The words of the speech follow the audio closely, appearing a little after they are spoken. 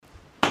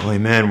Well,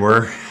 amen.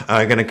 We're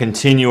going to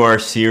continue our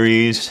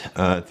series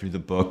through the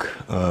book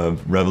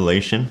of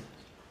Revelation.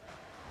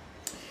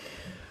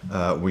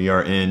 We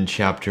are in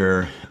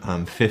chapter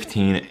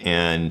 15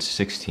 and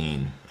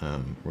 16.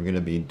 We're going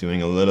to be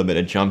doing a little bit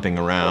of jumping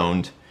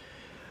around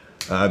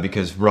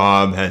because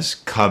Rob has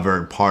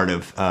covered part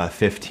of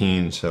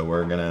 15. So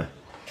we're going to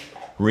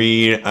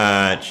read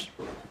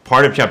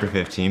part of chapter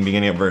 15,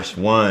 beginning at verse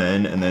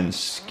 1, and then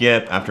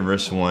skip after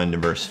verse 1 to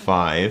verse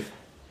 5.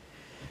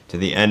 To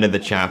the end of the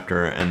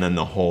chapter, and then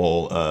the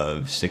whole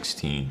of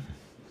 16.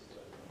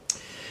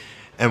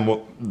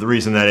 And the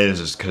reason that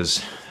is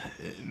because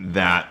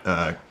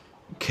that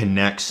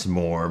connects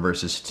more.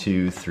 Verses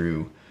 2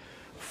 through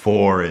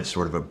 4 is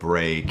sort of a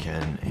break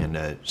and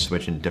a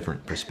switch in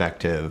different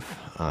perspective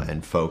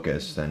and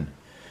focus than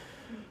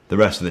the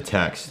rest of the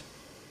text.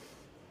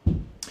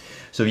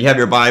 So if you have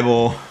your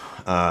Bible,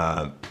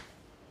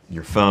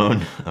 your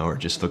phone, or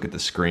just look at the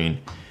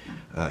screen,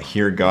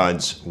 hear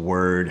God's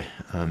word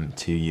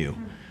to you.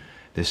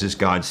 This is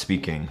God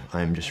speaking.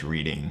 I'm just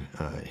reading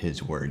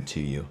his word to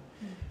you,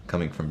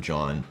 coming from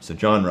John. So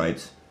John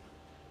writes,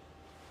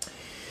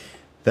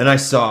 "Then I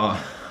saw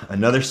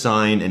another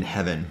sign in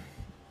heaven,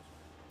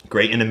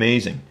 great and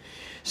amazing,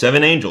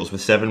 7 angels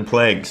with 7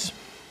 plagues,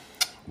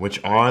 which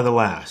are the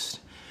last,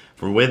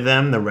 for with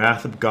them the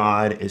wrath of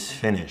God is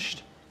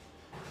finished.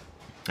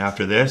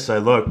 After this I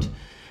looked, and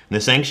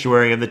the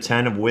sanctuary of the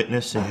tent of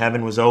witness in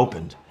heaven was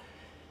opened.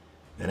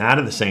 And out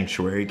of the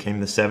sanctuary came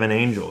the 7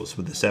 angels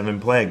with the 7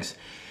 plagues,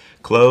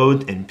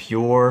 clothed in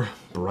pure,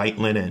 bright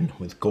linen,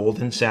 with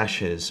golden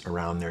sashes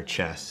around their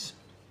chests.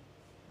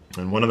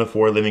 And one of the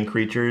 4 living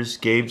creatures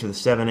gave to the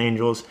 7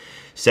 angels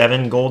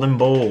 7 golden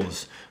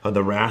bowls of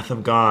the wrath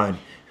of God,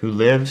 who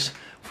lives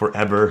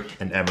forever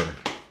and ever.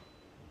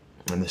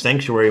 And the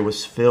sanctuary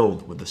was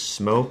filled with the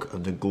smoke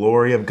of the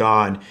glory of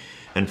God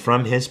and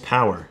from his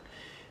power.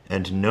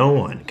 And no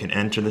one can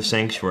enter the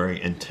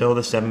sanctuary until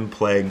the 7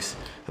 plagues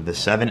of the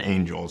 7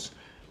 angels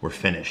were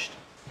finished.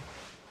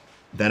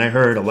 Then I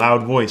heard a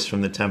loud voice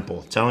from the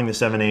temple telling the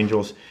 7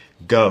 angels,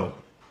 'Go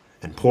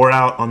and pour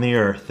out on the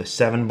earth the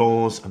 7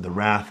 bowls of the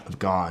wrath of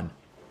God.'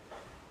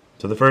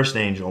 So the first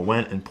angel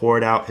went and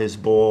poured out his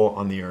bowl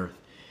on the earth.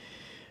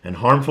 And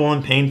harmful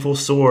and painful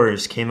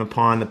sores came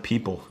upon the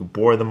people who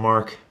bore the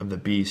mark of the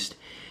beast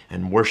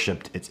and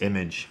worshipped its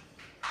image.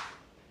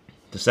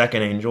 The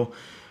second angel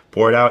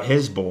poured out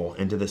his bowl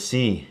into the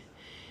sea,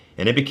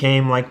 and it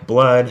became like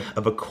blood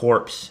of a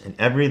corpse, and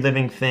every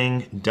living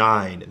thing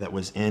died that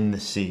was in the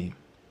sea.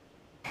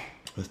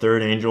 The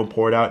third angel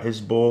poured out his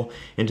bowl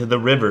into the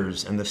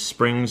rivers and the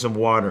springs of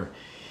water,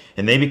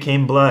 and they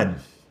became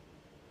blood.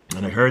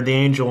 And I heard the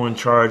angel in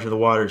charge of the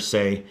waters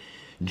say,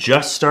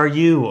 'Just are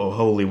you, O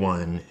Holy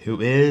One,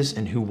 who is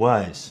and who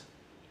was,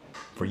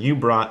 for you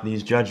brought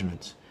these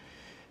judgments.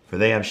 For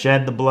they have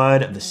shed the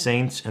blood of the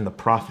saints and the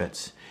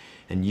prophets,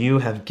 and you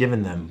have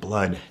given them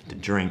blood to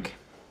drink.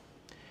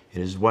 It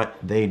is what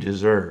they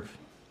deserve.'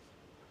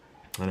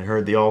 And I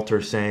heard the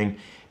altar saying,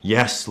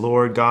 'Yes,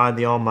 Lord God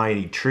the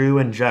Almighty, true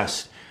and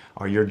just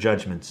are your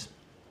judgments.'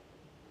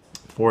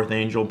 The fourth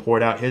angel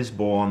poured out his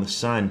bowl on the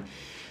sun,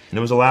 and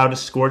it was allowed to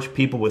scorch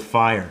people with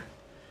fire.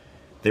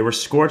 They were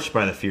scorched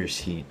by the fierce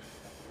heat,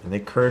 and they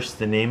cursed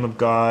the name of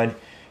God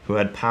who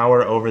had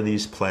power over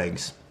these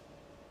plagues.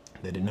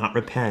 They did not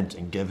repent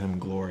and give him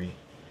glory.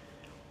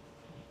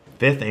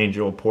 Fifth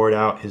angel poured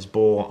out his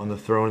bowl on the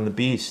throne of the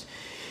beast,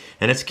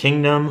 and its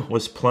kingdom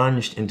was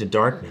plunged into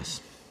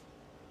darkness.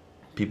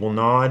 People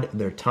gnawed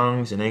their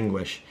tongues in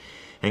anguish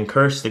and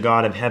cursed the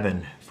God of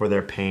heaven for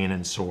their pain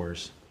and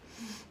sores.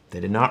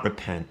 They did not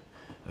repent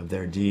of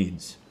their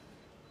deeds.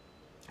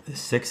 The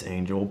sixth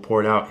angel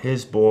poured out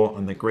his bowl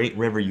on the great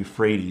river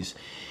Euphrates,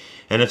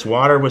 and its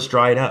water was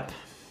dried up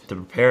to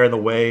prepare the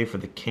way for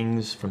the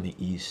kings from the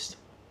east.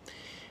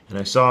 And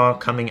I saw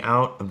coming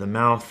out of the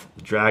mouth of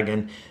the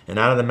dragon, and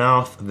out of the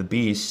mouth of the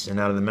beast, and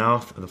out of the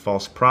mouth of the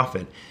false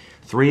prophet,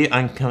 3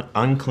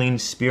 unclean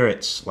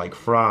spirits like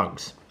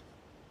frogs,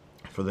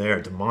 for they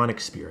are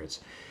demonic spirits,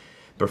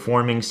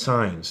 performing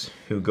signs,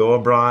 who go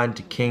abroad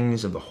to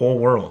kings of the whole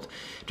world,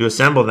 to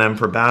assemble them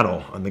for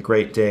battle on the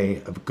great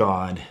day of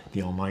God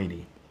the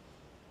Almighty.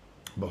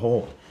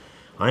 Behold,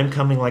 I am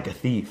coming like a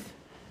thief.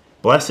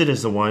 Blessed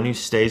is the one who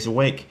stays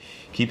awake,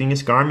 keeping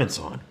his garments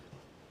on,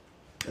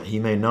 that he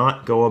may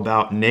not go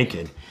about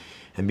naked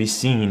and be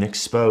seen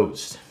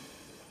exposed.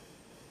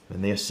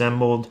 And they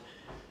assembled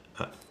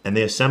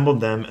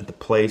them at the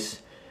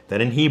place that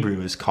in Hebrew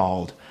is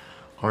called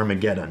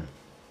Armageddon.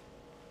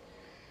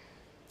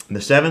 And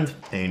the 7th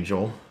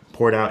angel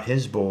poured out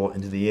his bowl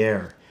into the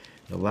air.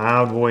 And a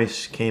loud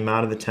voice came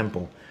out of the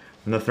temple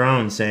from the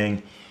throne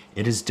saying,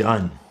 'It is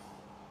done.'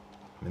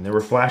 And there were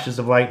flashes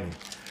of lightning,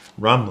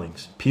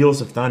 rumblings, peals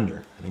of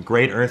thunder, and a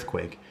great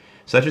earthquake,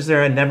 such as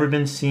there had never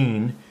been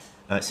seen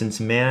since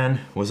man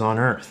was on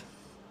earth.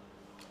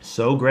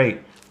 So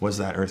great was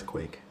that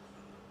earthquake.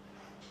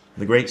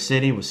 The great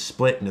city was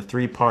split into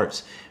 3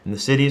 parts, and the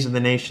cities of the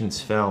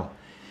nations fell.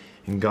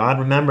 And God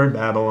remembered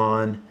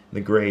Babylon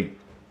the Great,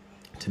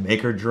 to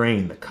make her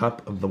drain the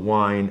cup of the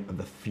wine of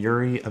the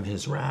fury of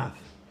his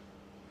wrath.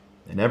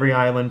 And every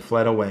island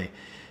fled away,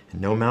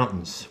 and no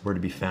mountains were to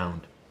be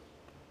found.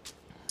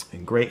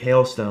 And great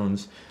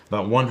hailstones,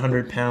 about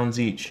 100 pounds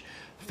each,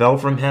 fell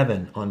from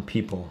heaven on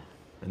people,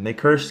 and they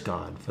cursed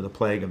God for the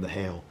plague of the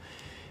hail,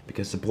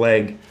 because the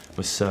plague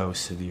was so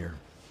severe.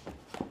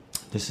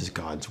 This is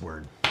God's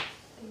word.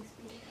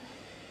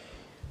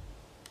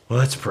 Well,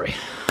 let's pray.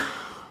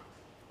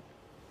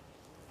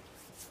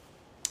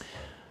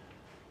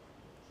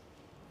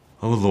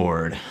 O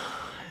Lord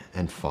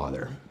and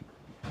Father,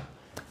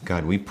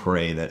 God, we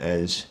pray that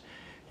as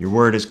your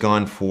word has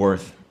gone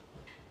forth,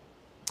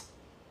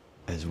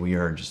 as we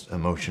are just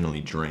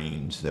emotionally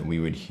drained, that we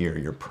would hear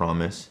your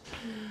promise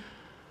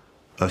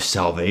of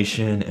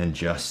salvation and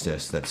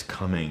justice that's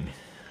coming.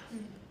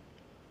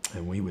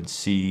 And we would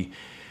see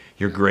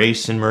your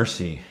grace and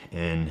mercy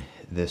in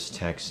this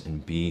text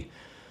and be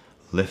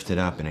lifted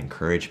up in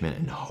encouragement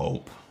and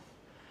hope.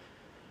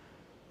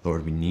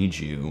 Lord, we need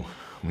you.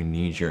 We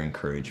need your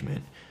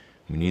encouragement.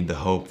 We need the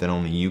hope that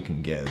only you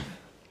can give.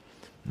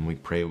 And we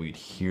pray we'd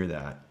hear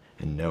that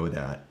and know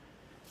that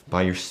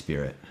by your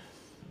Spirit.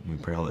 We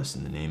pray all this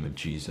in the name of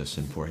Jesus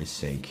and for his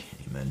sake.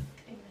 Amen.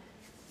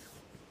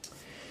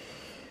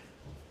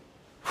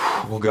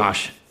 Well,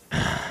 gosh,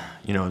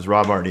 as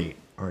Rob already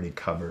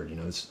covered,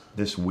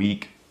 this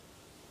week,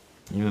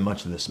 even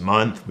much of this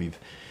month, we've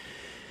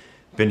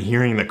been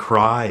hearing the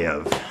cry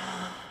of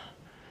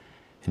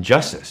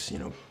injustice,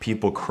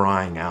 people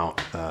crying out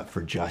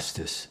for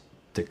justice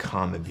to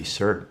come and be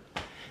served.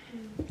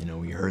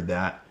 We heard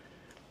that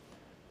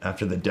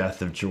after the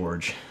death of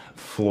George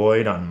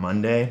Floyd on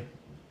Monday.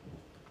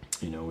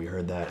 We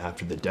heard that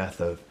after the death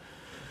of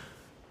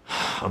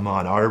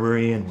Ahmaud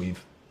Arbery, and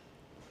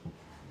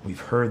we've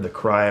heard the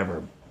cry of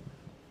our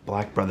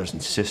black brothers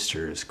and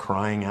sisters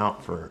crying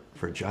out for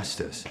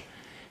justice.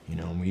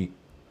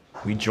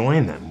 We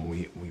join them.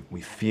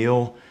 We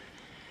feel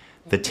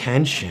the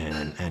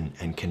tension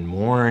and can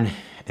mourn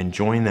and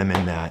join them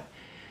in that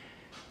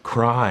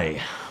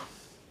cry.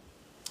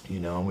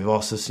 We've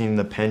also seen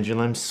the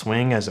pendulum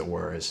swing, as it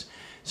were, as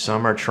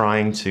some are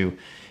trying to,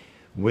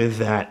 with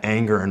that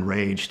anger and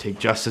rage, take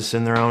justice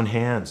in their own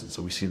hands. And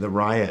so we see the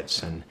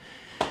riots and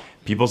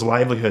people's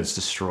livelihoods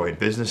destroyed,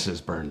 businesses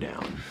burned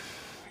down,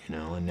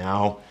 and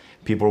now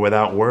people are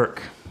without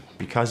work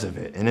because of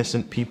it,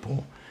 innocent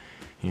people,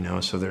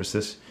 so there's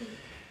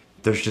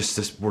just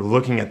this, we're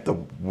looking at the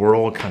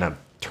world kind of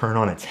turn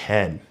on its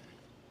head,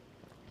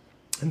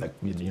 and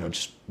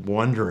just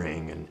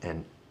wondering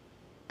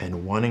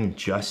and wanting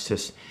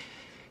justice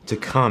to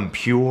come,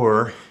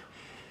 pure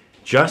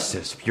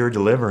justice, pure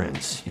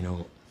deliverance.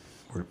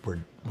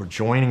 We're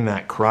joining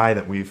that cry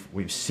that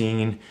we've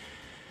seen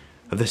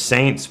of the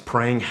saints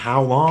praying,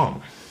 how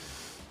long?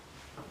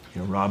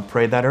 Rob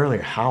prayed that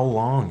earlier. How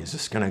long is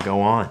this going to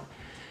go on?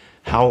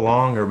 How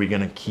long are we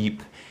going to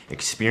keep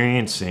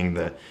experiencing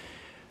the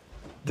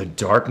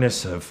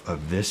darkness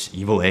of this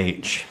evil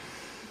age?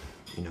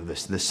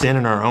 The sin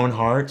in our own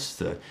hearts,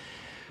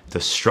 the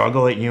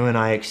struggle that you and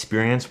I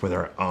experience with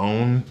our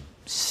own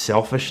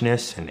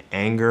selfishness and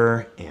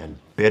anger and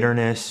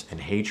bitterness and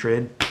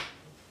hatred.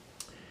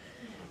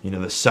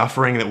 The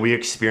suffering that we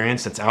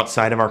experience that's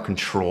outside of our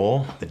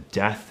control, the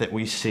death that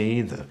we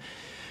see,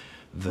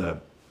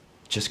 the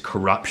just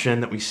corruption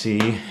that we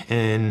see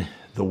in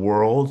the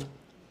world.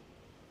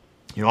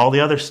 All the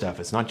other stuff.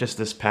 It's not just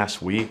this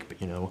past week,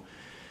 but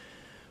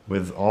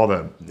with all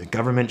the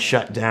government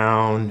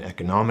shutdown,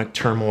 economic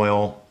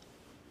turmoil,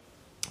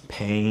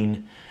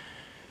 pain,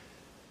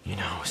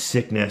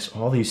 sickness,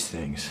 all these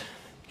things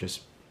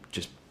just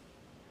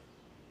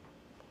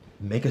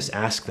make us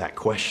ask that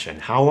question.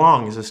 How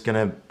long is this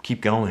going to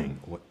keep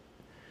going?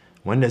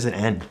 When does it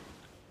end?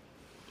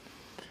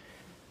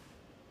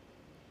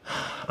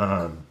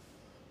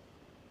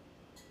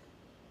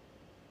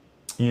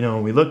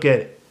 We look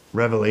at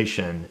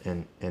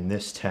Revelation in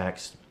this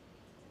text.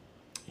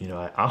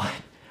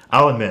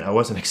 I'll admit I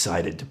wasn't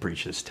excited to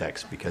preach this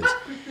text because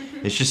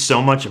it's just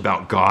so much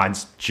about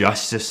God's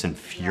justice and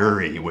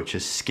fury, which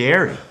is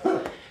scary.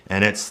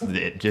 And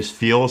it just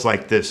feels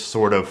like this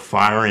sort of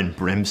fire and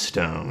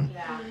brimstone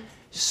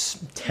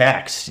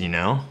text,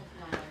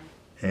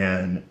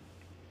 And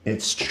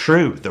it's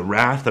true. The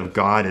wrath of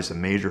God is a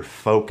major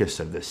focus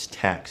of this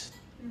text.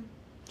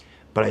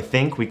 But I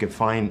think we could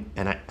find,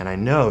 and I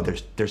know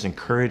there's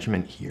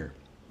encouragement here,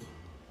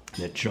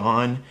 that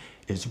John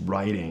is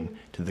writing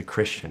to the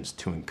Christians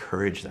to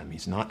encourage them.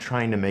 He's not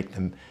trying to make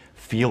them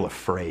feel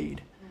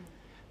afraid,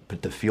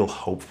 but to feel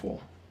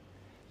hopeful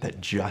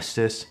that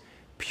justice,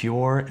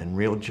 pure and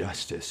real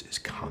justice, is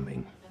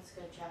coming. That's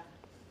good, Chuck.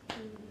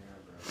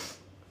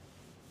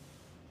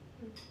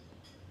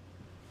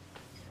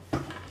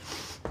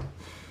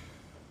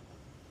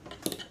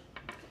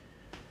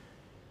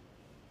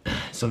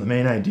 So the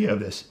main idea of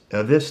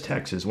this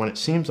text is when it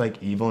seems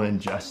like evil and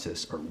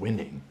injustice are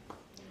winning,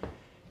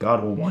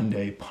 God will one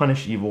day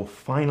punish evil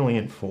finally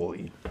and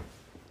fully.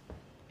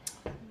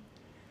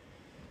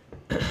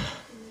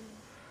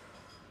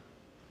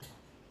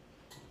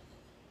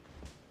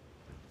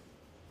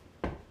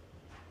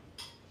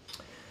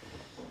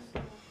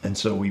 And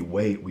so we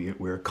wait.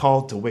 We're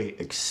called to wait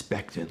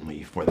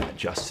expectantly for that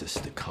justice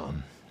to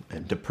come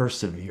and to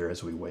persevere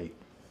as we wait.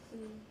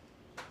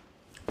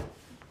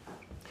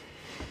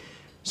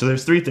 So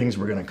there's three things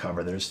we're going to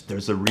cover. There's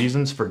the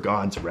reasons for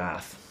God's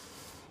wrath.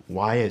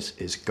 Why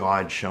is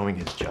God showing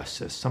his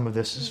justice? Some of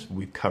this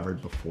we've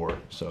covered before,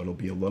 so it'll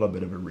be a little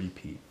bit of a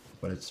repeat,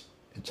 but it's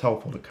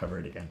helpful to cover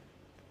it again.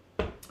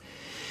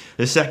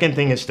 The second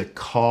thing is the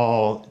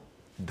call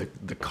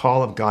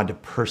of God to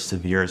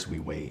persevere as we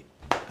wait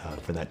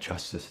for that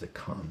justice to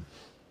come.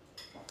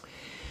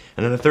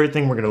 And then the third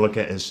thing we're going to look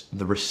at is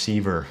the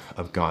receiver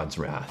of God's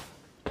wrath.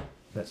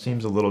 That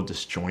seems a little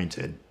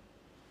disjointed.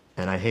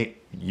 And I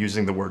hate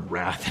using the word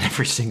wrath in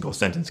every single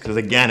sentence because,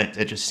 again,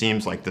 it just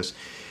seems like this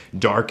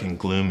dark and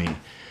gloomy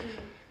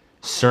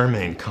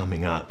sermon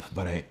coming up.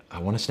 But I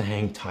want us to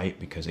hang tight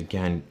because,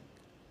 again,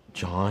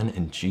 John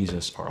and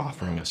Jesus are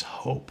offering us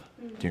hope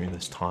during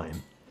this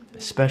time,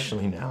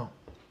 especially now.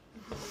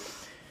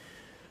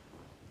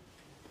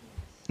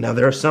 Now,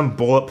 there are some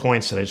bullet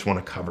points that I just want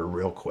to cover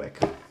real quick.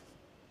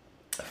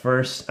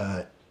 First,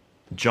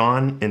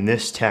 John in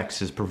this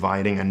text is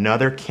providing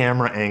another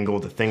camera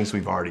angle to things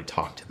we've already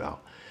talked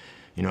about.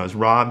 You know, as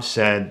Rob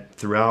said,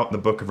 throughout the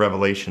book of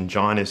Revelation,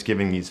 John is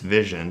giving these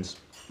visions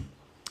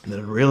that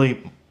are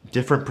really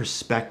different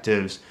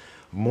perspectives,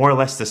 more or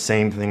less the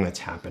same thing that's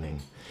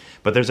happening.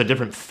 But there's a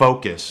different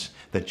focus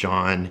that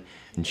John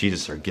and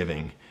Jesus are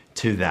giving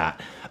to that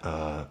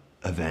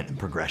event and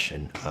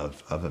progression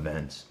of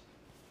events.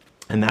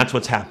 And that's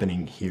what's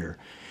happening here.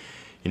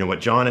 You know,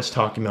 what John is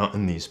talking about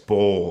in these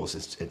bowls,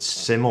 it's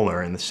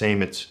similar in the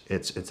same, it's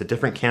a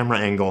different camera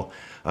angle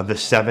of the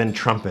 7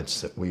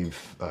 trumpets that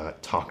we've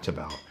talked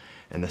about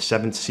and the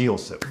 7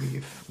 seals that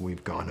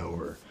we've gone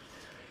over.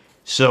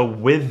 So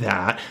with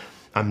that,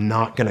 I'm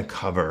not going to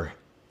cover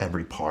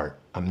every part.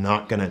 I'm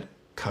not going to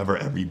cover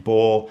every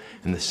bowl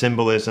and the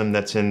symbolism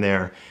that's in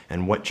there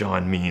and what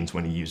John means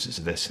when he uses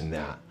this and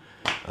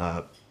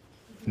that.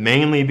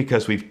 Mainly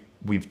because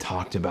we've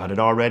talked about it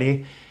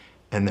already.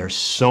 And there's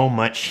so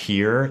much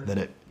here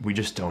that we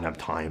just don't have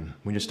time.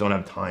 We just don't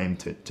have time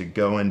to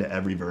go into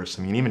every verse.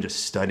 I mean, even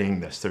just studying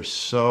this, there's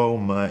so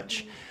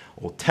much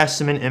Old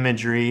Testament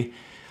imagery,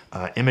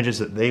 images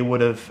that they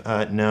would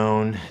have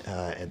known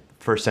at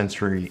first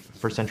century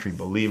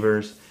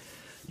believers,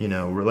 you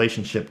know,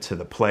 relationship to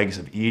the plagues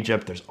of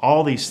Egypt. There's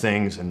all these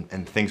things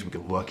and things we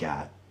could look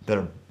at that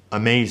are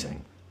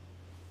amazing.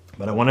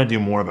 But I want to do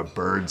more of a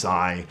bird's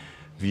eye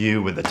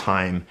view with the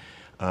time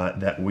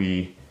that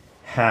we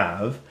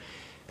have.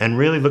 And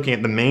really looking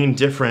at the main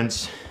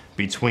difference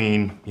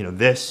between, you know,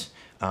 this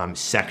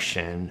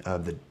section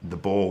of the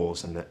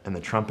bowls and the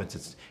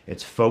trumpets,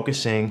 it's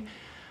focusing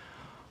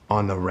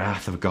on the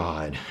wrath of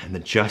God and the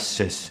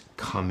justice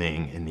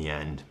coming in the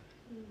end,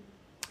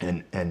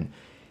 and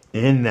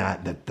in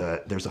that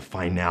there's a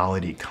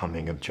finality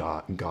coming of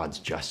God's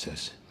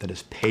justice, that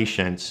His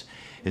patience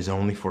is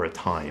only for a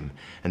time,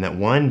 and that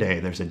one day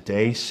there's a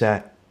day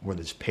set where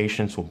this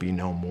patience will be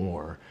no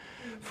more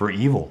for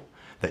evil,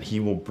 that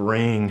He will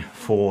bring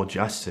full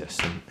justice,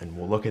 and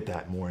we'll look at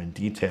that more in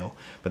detail.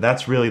 But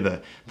that's really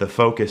the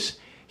focus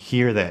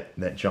here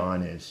that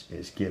John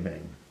is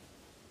giving.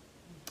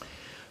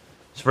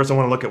 So first I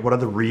want to look at what are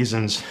the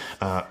reasons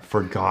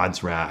for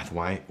God's wrath.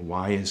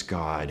 Why is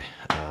God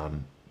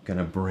going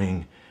to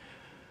bring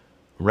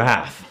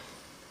wrath?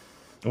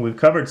 And we've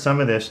covered some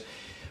of this.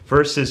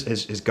 First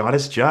is God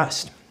is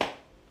just.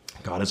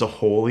 God is a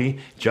holy,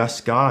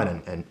 just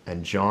God,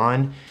 and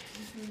John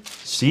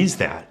sees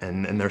that,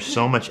 and there's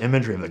so much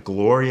imagery of the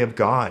glory of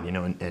God. You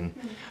know, in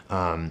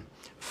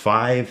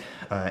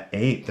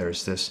 5:8,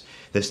 there's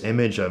this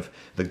image of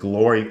the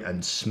glory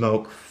and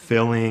smoke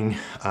filling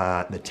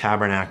the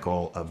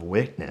tabernacle of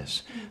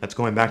witness. That's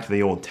going back to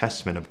the Old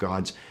Testament of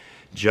God's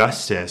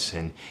justice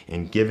and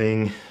in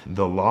giving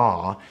the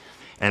law.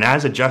 And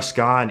as a just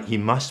God, He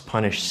must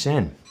punish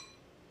sin.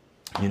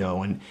 You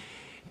know, and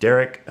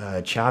Derek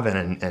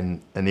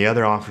Chauvin and the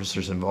other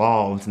officers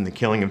involved in the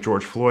killing of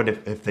George Floyd,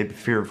 if they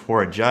appear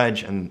before a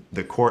judge and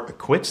the court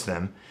acquits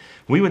them,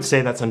 we would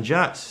say that's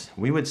unjust.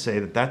 We would say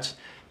that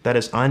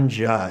is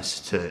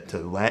unjust to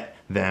let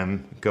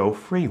them go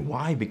free.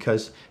 Why?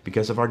 Because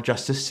of our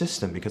justice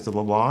system, because of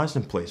the laws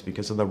in place,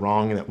 because of the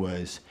wrong that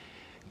was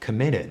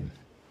committed.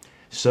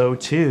 So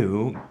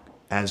too,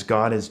 as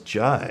God is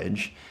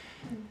judge,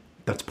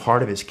 that's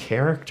part of His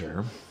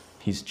character.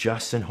 He's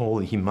just and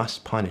holy. He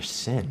must punish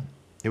sin.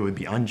 It would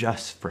be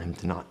unjust for Him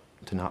to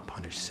not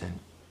punish sin.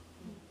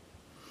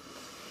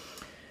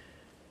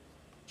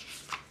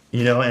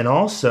 You know, and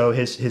also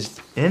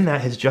his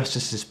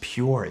justice is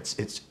pure.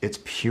 It's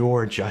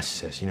pure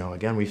justice. You know,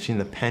 again, we've seen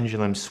the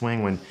pendulum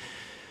swing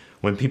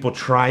when people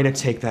try to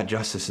take that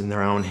justice in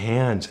their own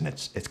hands, and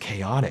it's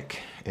chaotic.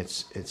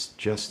 It's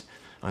just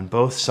on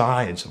both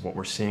sides of what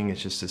we're seeing.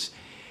 It's just this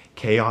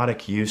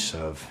chaotic use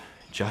of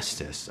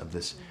justice, of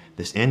this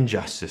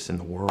injustice in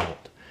the world.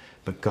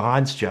 But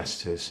God's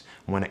justice,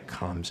 when it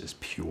comes, is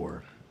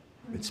pure.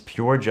 It's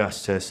pure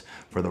justice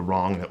for the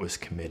wrong that was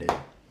committed.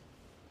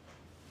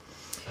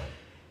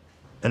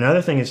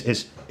 Another thing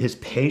is his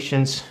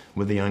patience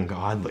with the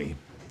ungodly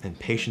and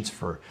patience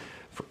for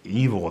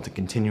evil to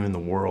continue in the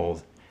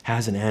world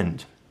has an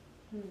end.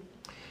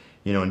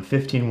 You know, in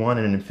 15:1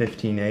 and in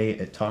 15:8,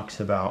 it talks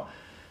about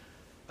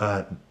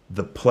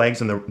the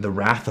plagues and the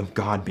wrath of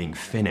God being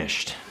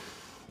finished.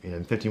 You know,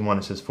 in 15:1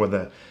 it says,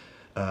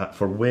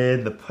 for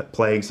with the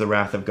plagues the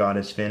wrath of God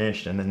is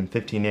finished. And then in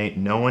 15:8,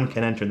 no one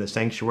can enter the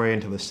sanctuary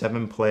until the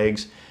 7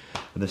 plagues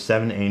of the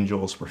 7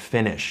 angels were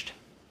finished.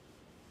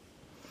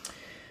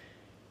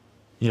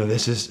 You know,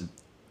 this is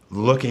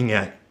looking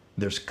at,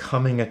 there's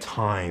coming a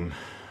time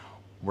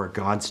where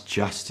God's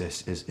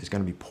justice is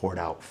going to be poured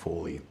out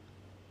fully.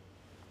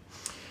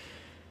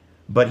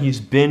 But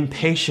he's been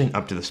patient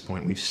up to this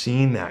point. We've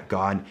seen that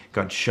God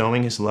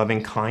showing his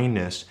loving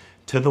kindness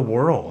to the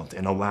world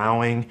and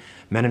allowing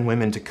men and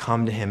women to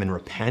come to him in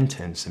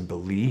repentance and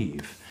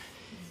believe.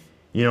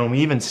 You know, we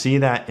even see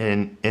that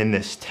in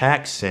this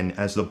text, and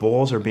as the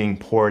bowls are being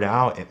poured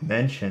out, it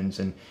mentions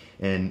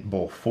in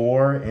bowl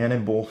 4 and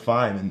in bowl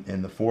 5.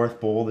 In the 4th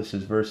bowl, this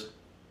is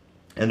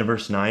end of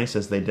verse 9,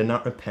 says they did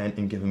not repent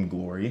and give him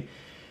glory.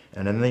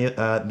 And in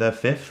the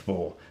 5th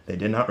bowl, they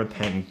did not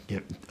repent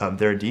of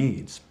their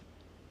deeds.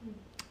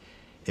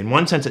 In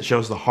one sense, it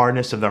shows the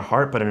hardness of their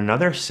heart, but in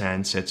another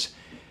sense,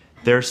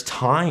 there's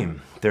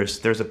time.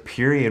 There's a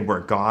period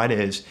where God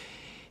is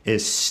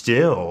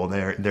still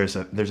there. There's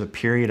a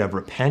period of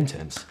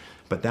repentance,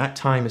 but that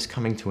time is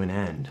coming to an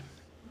end.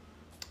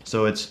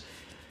 So it's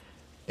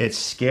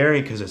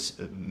scary because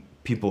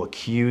people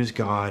accuse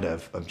God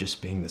of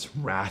just being this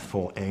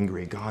wrathful,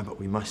 angry God, but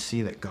we must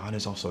see that God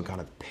is also a God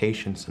of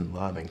patience and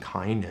love and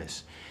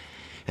kindness.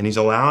 And he's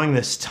allowing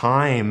this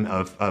time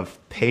of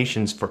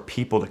patience for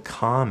people to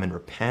come and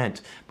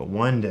repent. But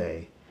one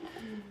day,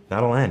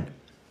 that'll end.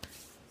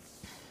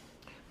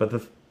 But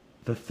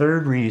the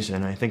third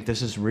reason, I think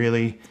this is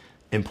really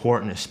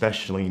important,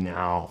 especially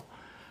now,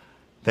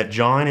 that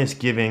John is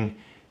giving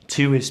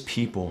to his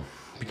people,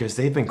 because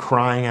they've been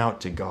crying out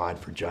to God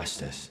for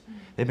justice.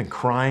 They've been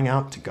crying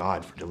out to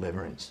God for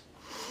deliverance.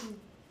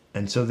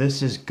 And so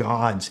this is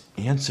God's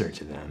answer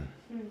to them.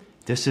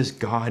 This is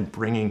God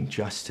bringing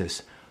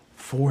justice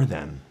for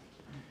them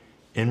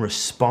in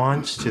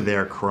response to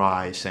their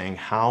cry, saying,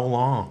 how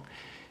long?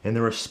 In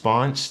the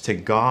response to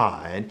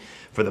God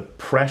for the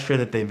pressure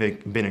that they've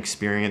been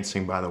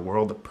experiencing by the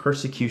world, the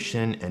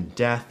persecution and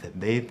death that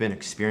they've been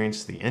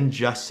experiencing, the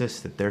injustice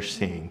that they're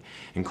seeing,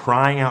 and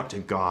crying out to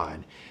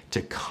God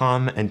to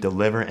come and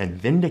deliver and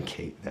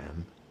vindicate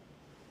them.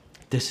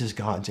 This is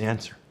God's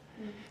answer.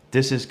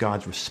 This is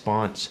God's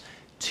response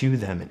to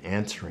them and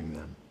answering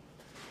them.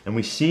 And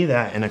we see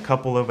that in a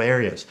couple of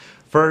areas.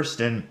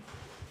 First, in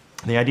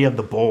the idea of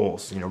the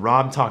bowls. You know,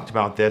 Rob talked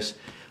about this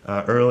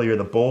earlier.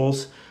 The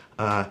bowls,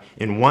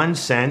 in one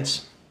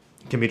sense,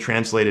 can be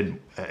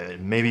translated,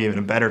 maybe even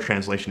a better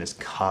translation is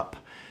cup.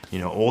 You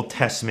know, Old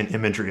Testament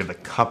imagery of the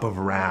cup of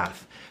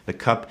wrath, the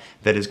cup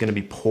that is going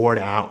to be poured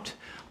out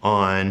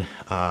on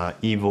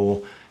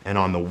evil and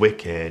on the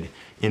wicked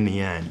in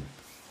the end.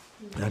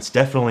 That's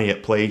definitely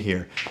at play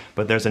here.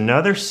 But there's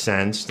another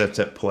sense that's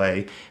at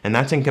play, and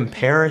that's in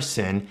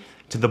comparison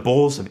to the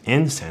bowls of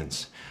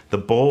incense. The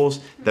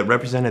bowls that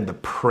represented the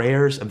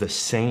prayers of the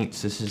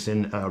saints. This is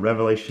in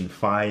Revelation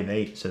 5:8.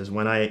 It says,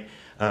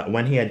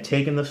 when he had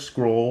taken the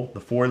scroll, the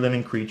 4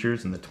 living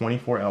creatures and the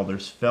 24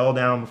 elders fell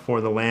down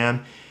before the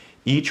Lamb,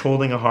 each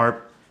holding a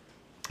harp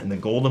and the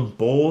golden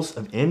bowls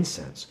of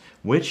incense,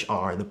 which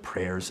are the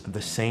prayers of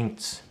the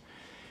saints.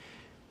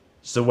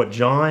 So what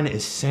John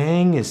is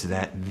saying is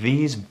that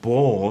these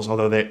bowls,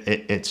 although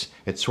it's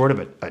sort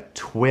of a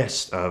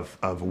twist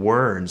of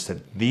words,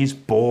 that these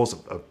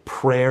bowls of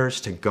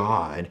prayers to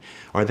God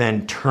are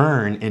then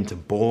turned into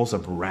bowls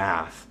of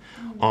wrath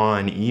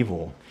on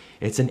evil.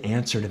 It's an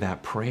answer to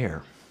that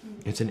prayer.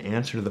 It's an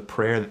answer to the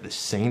prayer that the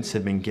saints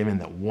have been given,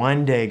 that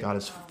one day God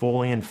is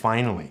fully and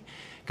finally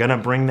going to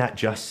bring that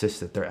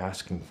justice that they're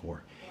asking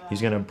for.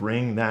 He's going to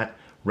bring that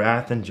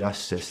wrath and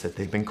justice that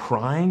they've been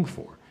crying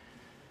for.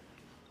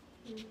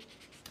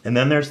 And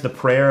then there's the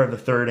prayer of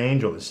the 3rd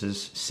angel. This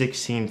is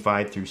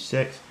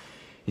 16:5-6.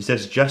 He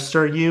says, just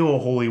are you, O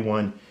Holy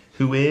One,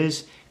 who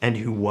is and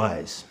who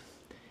was.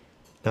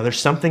 Now there's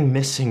something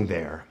missing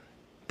there.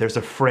 There's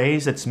a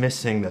phrase that's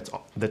missing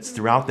that's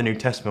throughout the New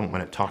Testament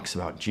when it talks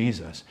about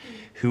Jesus,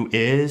 who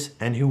is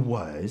and who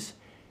was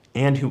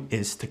and who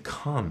is to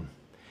come.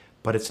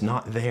 But it's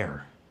not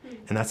there.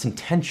 And that's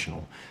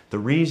intentional. The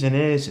reason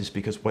is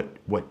because what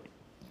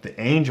the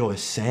angel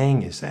is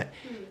saying is that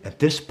at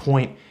this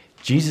point,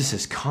 Jesus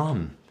has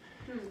come,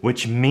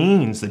 which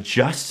means the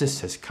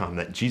justice has come,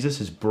 that Jesus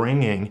is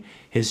bringing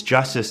his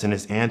justice and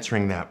is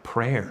answering that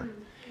prayer,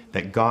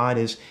 that God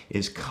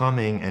is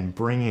coming and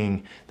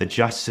bringing the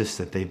justice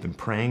that they've been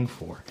praying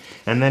for.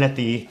 And then at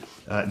the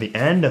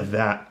end of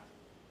that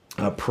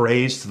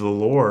praise to the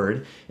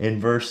Lord, in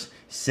verse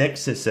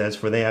 6 it says,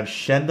 for they have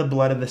shed the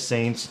blood of the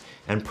saints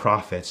and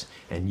prophets,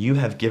 and you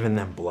have given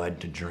them blood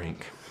to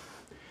drink.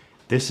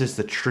 This is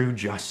the true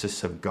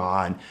justice of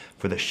God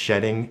for the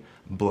shedding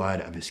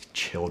blood of his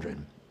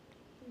children.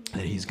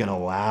 that he's going to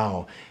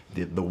allow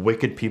the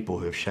wicked people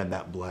who have shed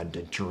that blood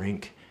to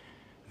drink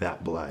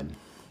that blood,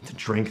 to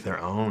drink their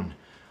own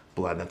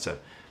blood. That's a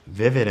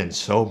vivid and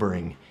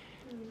sobering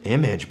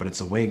image, but it's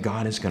the way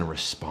God is going to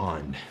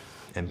respond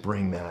and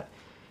bring that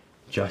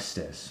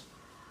justice.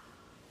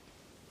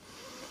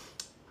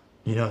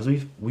 You know, as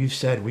we've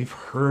said, we've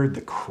heard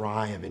the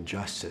cry of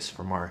injustice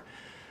from our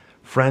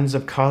friends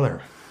of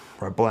color,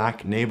 our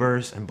black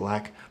neighbors and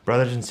black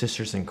brothers and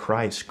sisters in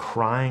Christ,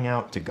 crying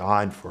out to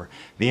God for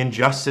the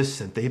injustice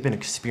that they've been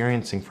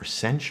experiencing for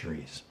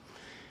centuries.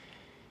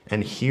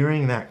 And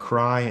hearing that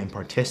cry and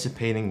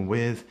participating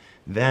with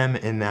them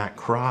in that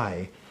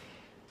cry,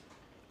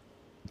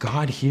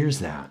 God hears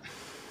that.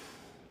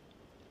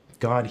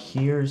 God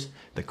hears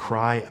the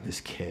cry of his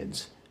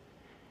kids.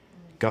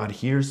 God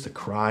hears the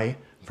cry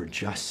for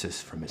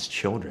justice from his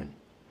children.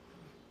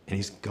 And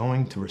he's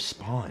going to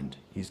respond.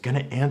 He's going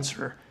to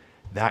answer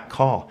that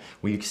call.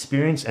 We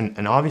experience,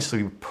 and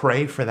obviously we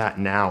pray for that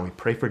now. We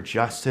pray for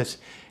justice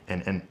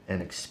and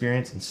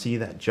experience and see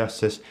that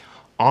justice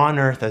on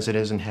earth as it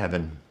is in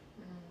heaven.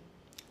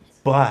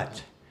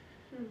 But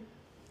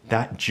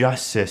that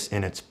justice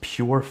in its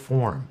pure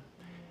form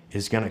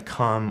is going to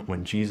come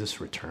when Jesus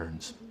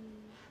returns.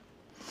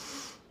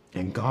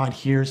 And God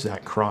hears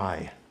that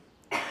cry.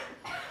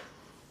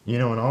 You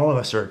know, and all of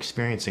us are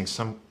experiencing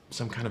some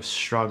kind of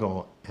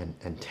struggle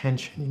and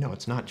tension. You know,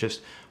 it's not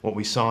just what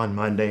we saw on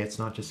Monday. It's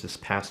not just this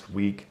past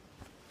week.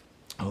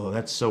 Although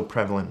that's so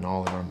prevalent in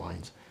all of our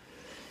minds.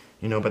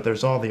 You know, but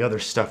there's all the other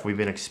stuff we've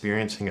been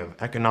experiencing of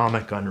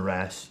economic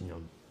unrest, you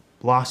know,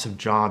 loss of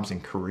jobs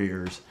and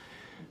careers,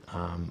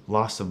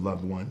 loss of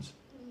loved ones.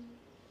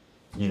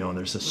 You know,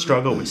 there's a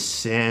struggle with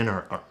sin,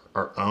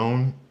 our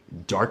own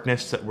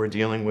darkness that we're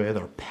dealing with,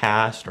 our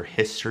past, our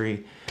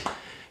history.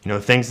 You know,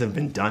 things that have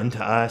been done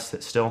to us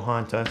that still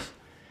haunt us.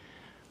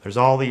 There's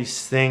all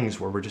these things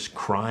where we're just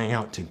crying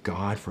out to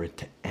God for it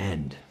to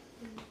end,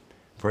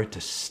 for it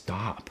to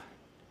stop.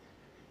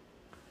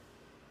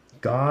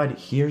 God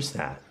hears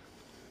that.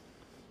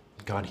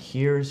 God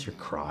hears your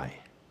cry.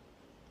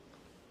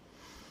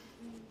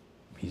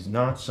 He's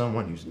not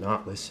someone who's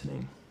not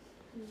listening.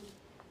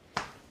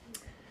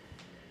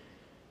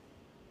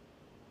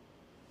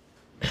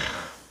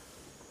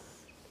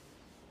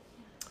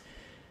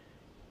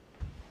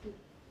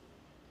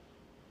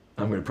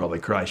 I'm going to probably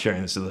cry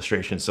sharing this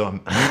illustration. So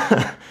I'm,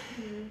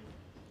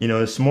 you know,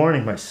 this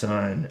morning my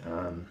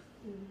son,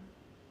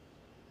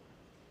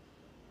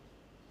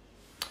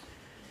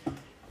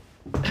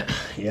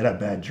 he had a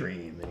bad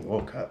dream and he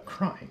woke up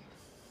crying.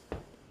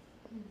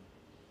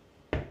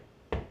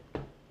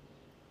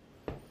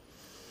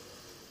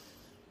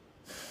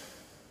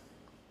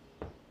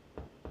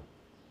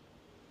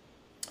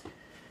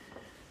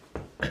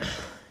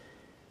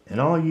 And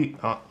all you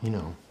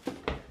know,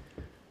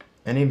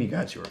 any of you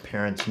guys who are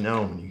parents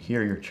know when you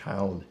hear your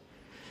child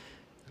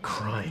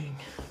crying.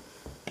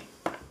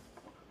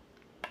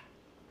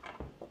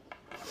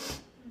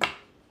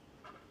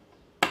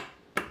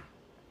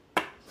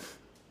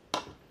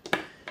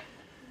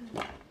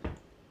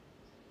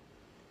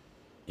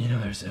 You know,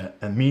 there's an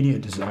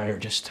immediate desire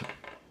just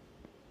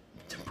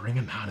to bring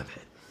him out of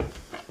it.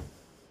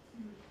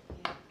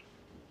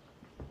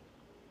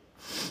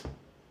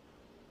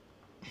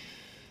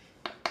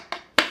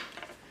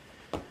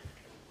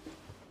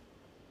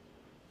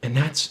 And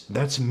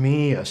that's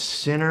me, a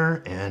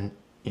sinner, and,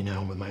 you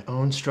know, with my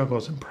own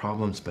struggles and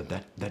problems, but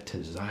that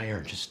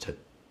desire just to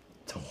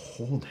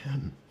hold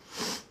him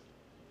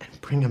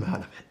and bring him out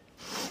of it.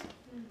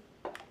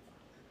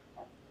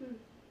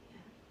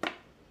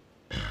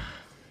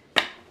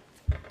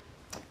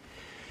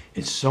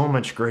 It's so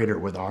much greater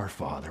with our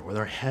Father, with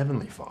our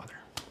Heavenly Father,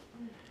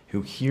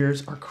 who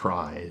hears our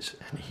cries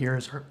and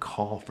hears our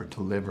call for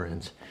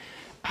deliverance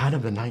out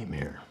of the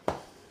nightmare.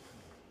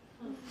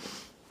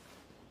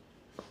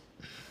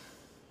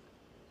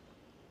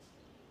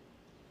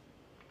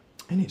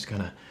 And he's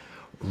going to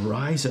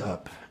rise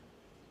up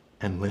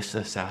and lift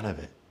us out of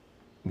it.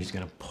 He's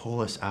going to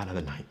pull us out of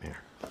the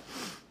nightmare.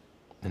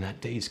 And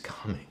that day's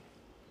coming.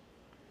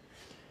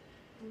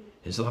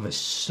 His love is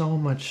so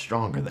much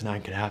stronger than I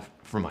could have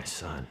for my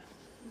son.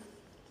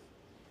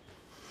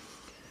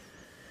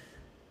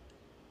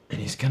 And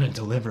he's going to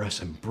deliver us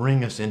and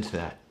bring us into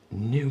that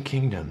new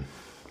kingdom.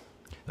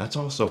 That's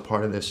also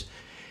part of this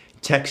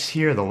text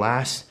here. The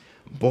last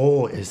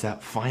bowl is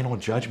that final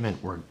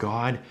judgment where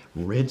God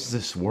rids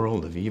this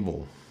world of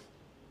evil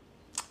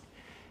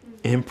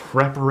in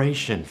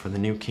preparation for the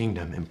new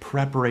kingdom, in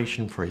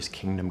preparation for his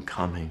kingdom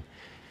coming.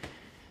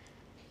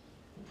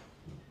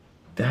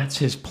 That's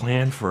his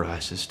plan for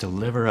us, is to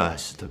deliver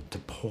us, to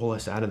pull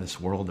us out of this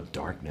world of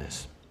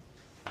darkness.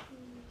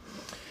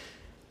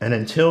 And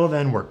until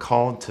then, we're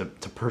called to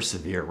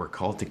persevere. We're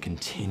called to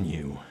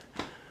continue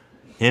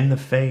in the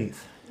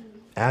faith.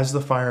 As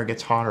the fire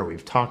gets hotter,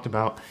 we've talked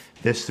about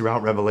this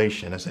throughout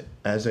Revelation,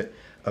 as it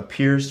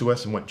appears to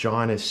us in what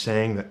John is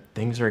saying, that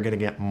things are going to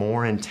get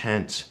more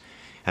intense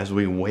as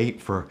we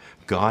wait for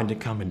God to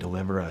come and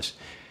deliver us.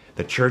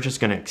 The church is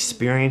going to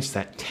experience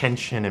that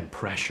tension and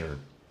pressure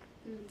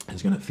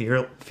is going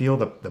to feel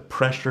the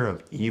pressure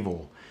of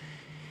evil.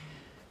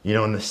 You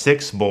know, in the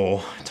sixth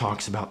bowl, it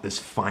talks about this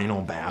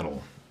final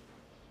battle.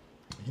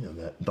 You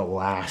know, the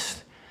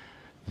last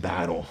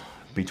battle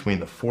between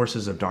the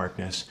forces of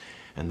darkness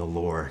and the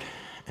Lord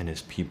and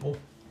his people.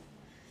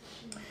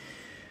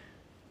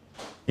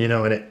 You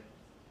know, and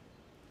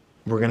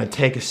we're going to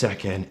take a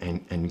second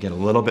and get a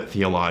little bit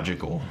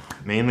theological,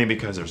 mainly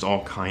because there's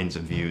all kinds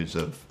of views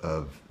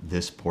of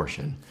this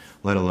portion,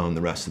 let alone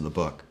the rest of the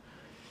book.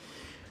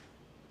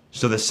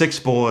 So the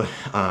sixth bowl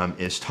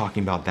is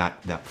talking about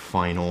that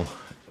final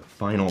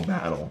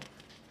battle,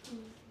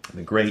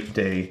 the great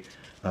day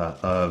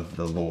of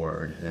the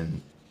Lord,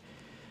 and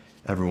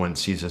everyone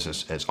sees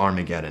this as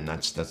Armageddon.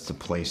 That's the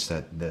place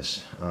that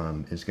this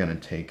is going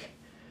to take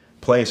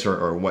place,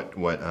 or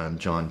what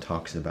John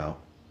talks about.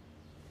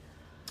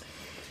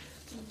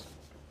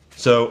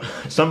 So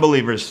some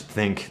believers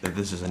think that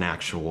this is an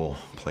actual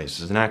place,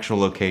 this is an actual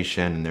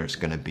location, and there's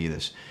going to be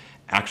this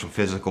actual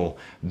physical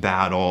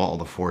battle. All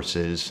the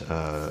forces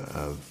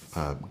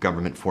of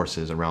government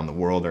forces around the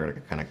world are going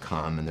to kind of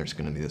come, and there's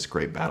going to be this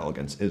great battle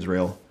against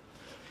Israel.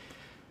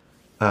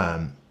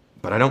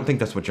 But I don't think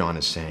that's what John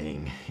is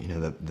saying. You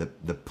know,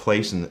 the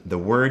place and the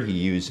word he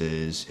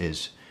uses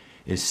is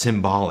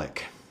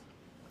symbolic.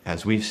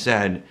 As we've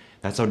said,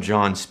 that's how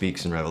John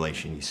speaks in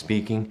Revelation. He's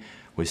speaking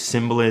with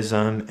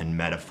symbolism and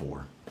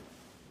metaphor,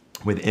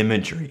 with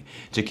imagery,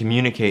 to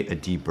communicate a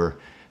deeper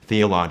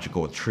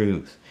theological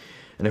truth.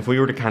 And if we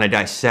were to kind of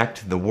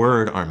dissect the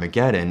word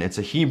Armageddon, it's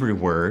a Hebrew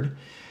word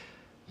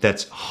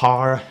that's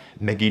Har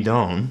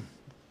Megiddon,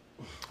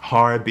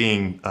 Har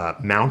being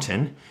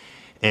mountain,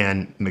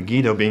 and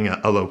Megiddo being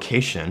a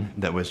location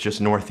that was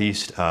just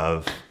northeast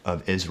of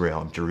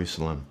Israel, of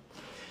Jerusalem.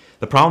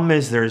 The problem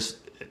is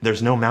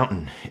there's no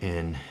mountain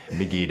in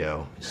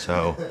Megiddo,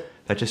 so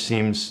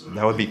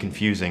that would be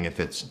confusing if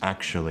it's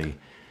actually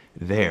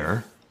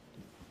there.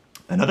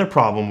 Another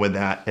problem with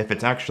that, if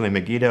it's actually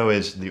Megiddo,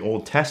 is the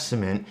Old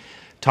Testament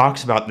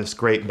talks about this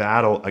great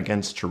battle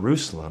against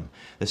Jerusalem,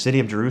 the city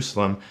of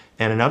Jerusalem,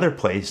 and in other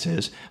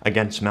places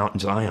against Mount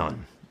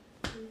Zion.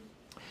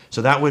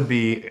 So that would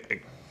be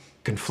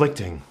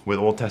conflicting with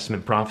Old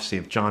Testament prophecy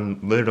if John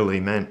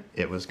literally meant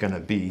it was going to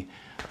be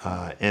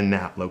in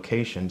that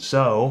location.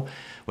 So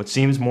what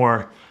seems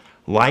more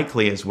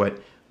likely is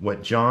what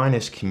John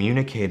is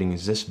communicating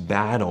is this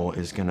battle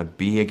is going to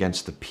be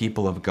against the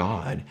people of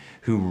God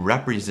who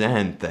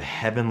represent the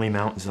heavenly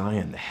Mount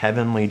Zion, the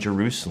heavenly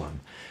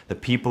Jerusalem, the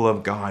people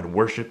of God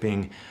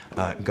worshiping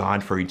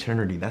God for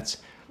eternity. That's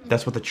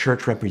what the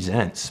church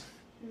represents.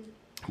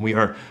 We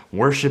are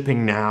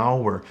worshiping now.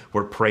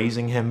 We're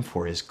praising him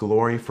for his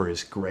glory, for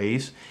his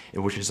grace,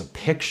 which is a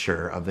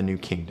picture of the new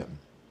kingdom.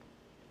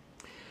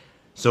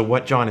 So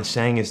what John is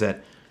saying is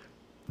that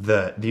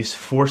these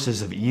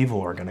forces of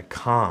evil are going to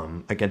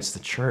come against the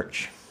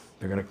church.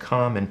 They're going to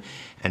come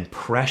and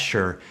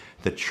pressure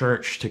the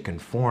church to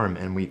conform.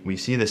 And we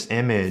see this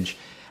image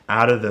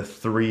out of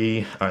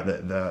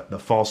the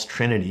false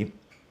trinity,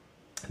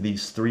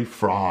 these three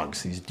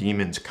frogs, these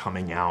demons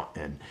coming out,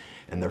 and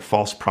they're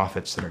false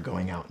prophets that are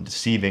going out and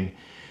deceiving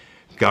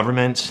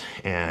governments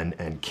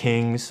and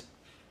kings.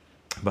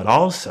 But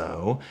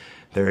also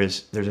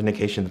there's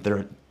indication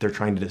that they're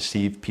trying to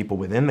deceive people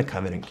within the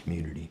covenant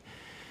community.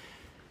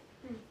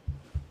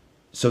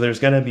 So there's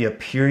going to be a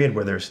period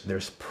where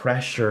there's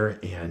pressure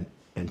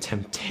and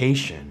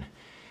temptation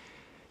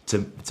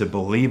to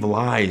believe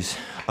lies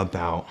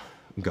about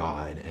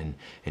God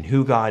and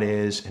who God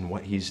is and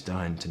what he's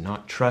done, to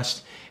not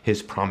trust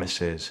his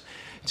promises,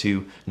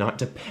 to not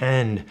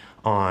depend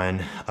on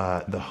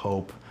the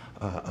hope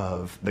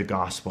of the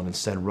gospel, and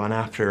instead run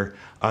after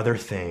other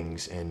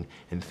things and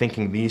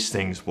thinking these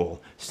things will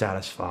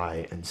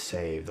satisfy and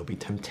save. There'll be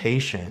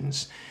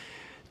temptations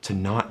to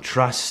not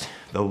trust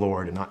the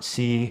Lord and not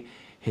see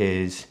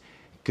his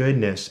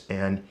goodness.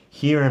 And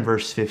here in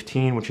verse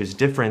 15, which is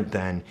different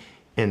than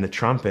in the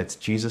trumpets,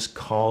 Jesus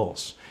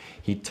calls.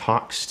 He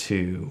talks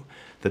to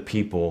the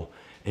people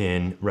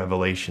in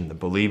Revelation, the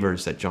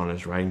believers that John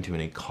is writing to,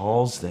 and he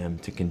calls them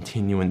to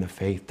continue in the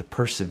faith, to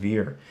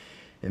persevere.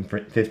 In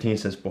 15 it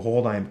says,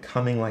 "Behold, I am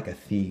coming like a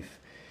thief.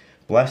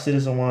 Blessed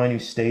is the one who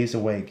stays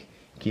awake,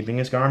 keeping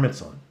his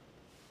garments on,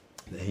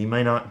 that he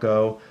may not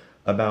go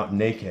about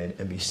naked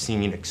and be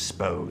seen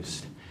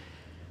exposed."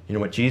 You know,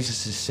 what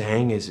Jesus is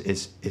saying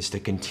is to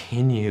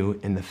continue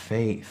in the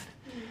faith.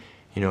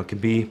 You know, it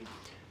could be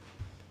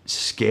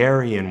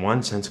scary in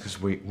one sense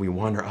because we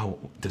wonder, oh,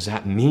 does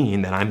that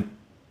mean that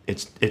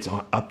it's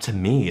up to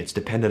me, it's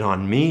dependent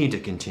on me to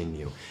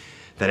continue?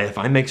 That if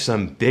I make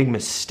some big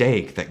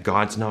mistake, that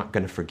God's not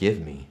going to forgive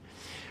me.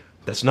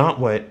 That's not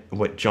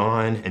what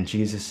John and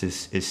Jesus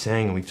is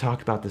saying, and we've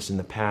talked about this in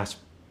the past.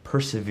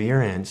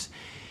 Perseverance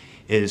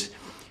is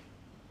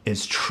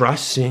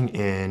trusting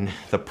in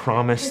the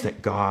promise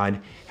that God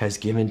has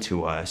given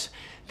to us,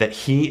 that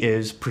he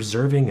is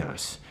preserving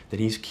us, that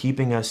he's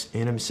keeping us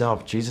in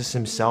himself. Jesus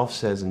himself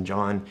says in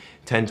John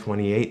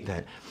 10:28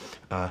 that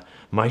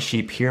my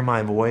sheep hear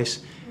my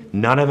voice,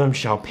 none of them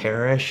shall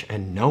perish,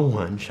 and no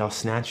one shall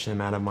snatch them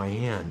out of my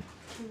hand.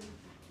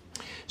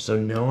 So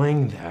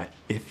knowing that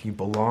if you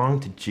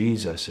belong to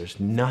Jesus, there's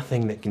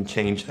nothing that can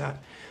change that.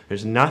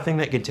 There's nothing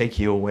that can take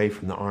you away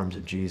from the arms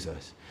of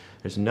Jesus.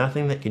 There's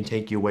nothing that can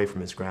take you away from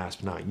his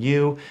grasp. Not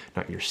you,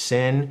 not your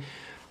sin,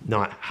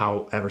 not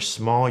however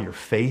small your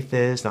faith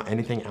is, not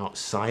anything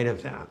outside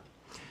of that.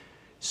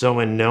 So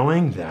in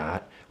knowing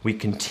that, we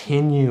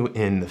continue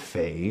in the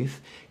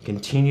faith,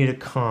 continue to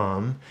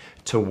come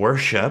to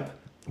worship,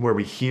 where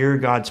we hear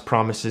God's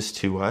promises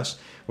to us,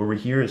 where we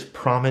hear his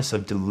promise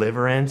of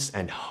deliverance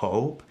and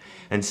hope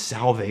and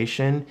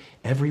salvation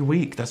every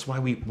week. That's why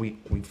we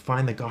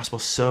find the gospel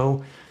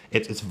so,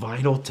 it's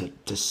vital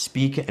to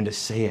speak it and to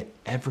say it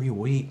every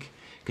week,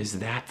 because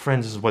that,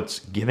 friends, is what's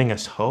giving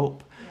us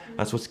hope.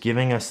 That's what's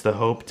giving us the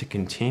hope to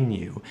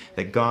continue,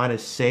 that God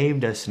has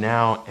saved us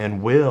now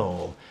and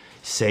will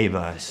save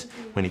us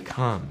when he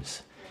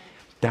comes.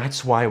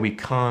 That's why we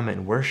come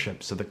and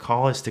worship. So the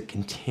call is to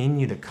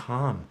continue to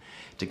come,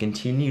 to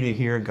continue to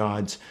hear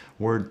God's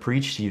word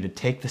preached to you, to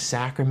take the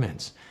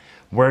sacraments,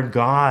 where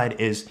God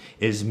is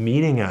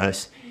meeting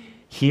us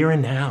here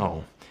and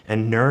now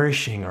and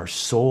nourishing our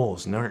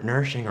souls,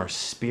 nourishing our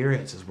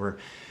spirits as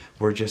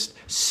we're just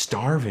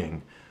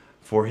starving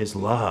for his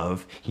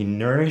love. He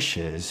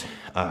nourishes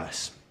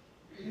us.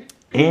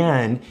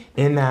 And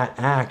in that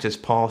act, as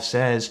Paul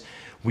says,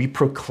 we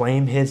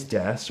proclaim his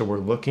death. So we're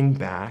looking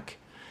back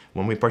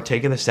when we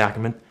partake of the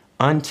sacrament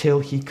until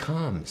he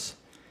comes.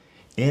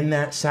 In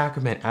that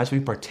sacrament, as we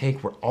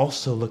partake, we're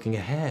also looking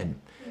ahead.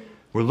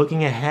 We're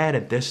looking ahead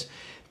at this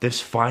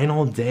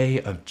final day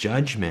of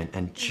judgment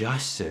and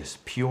justice,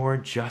 pure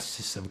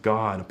justice of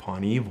God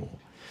upon evil,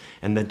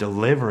 and the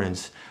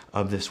deliverance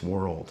of this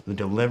world, the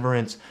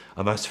deliverance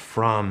of us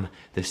from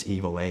this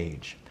evil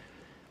age.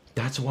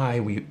 That's why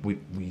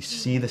we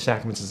see the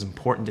sacraments as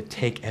important to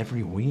take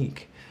every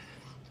week,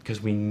 because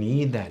we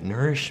need that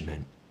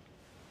nourishment.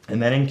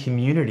 And then in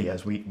community,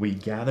 as we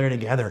gather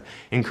together,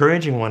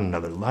 encouraging one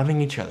another,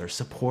 loving each other,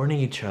 supporting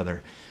each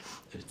other,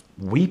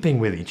 weeping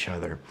with each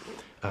other,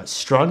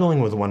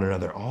 struggling with one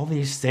another. All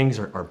these things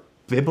are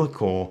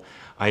biblical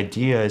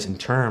ideas and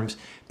terms,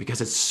 because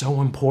it's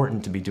so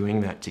important to be doing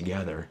that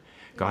together.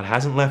 God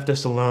hasn't left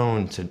us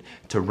alone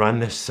to run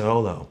this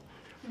solo.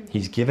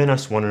 He's given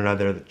us one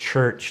another, the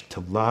church,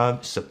 to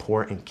love,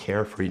 support, and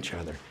care for each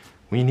other.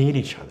 We need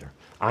each other.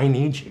 I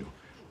need you.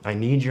 I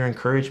need your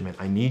encouragement.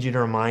 I need you to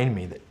remind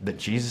me that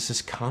Jesus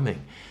is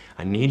coming.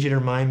 I need you to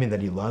remind me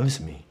that he loves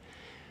me.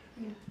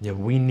 Yeah,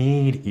 we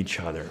need each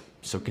other.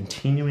 So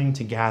continuing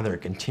to gather,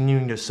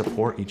 continuing to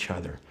support each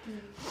other.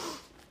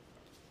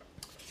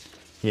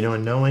 You know,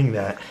 and knowing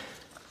that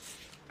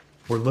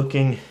we're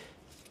looking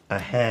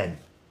ahead.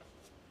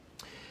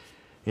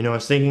 You know, I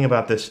was thinking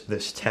about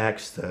this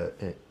text.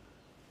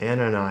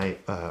 Anna and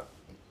I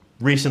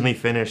recently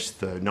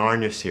finished the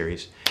Narnia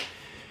series,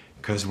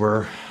 because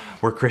we're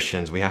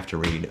Christians. We have to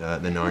read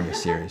the Narnia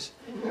series.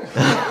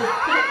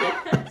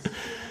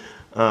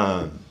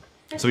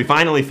 So we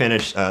finally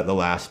finished The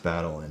Last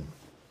Battle. And,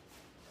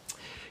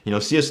 you know,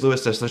 C.S.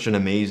 Lewis does such an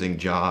amazing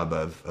job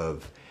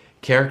of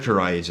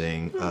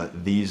characterizing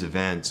these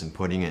events and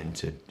putting it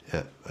into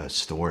a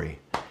story.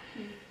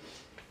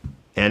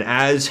 And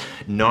as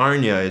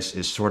Narnia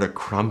is sort of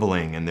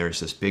crumbling, and there's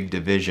this big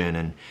division,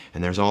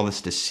 and there's all this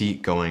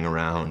deceit going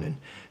around,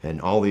 and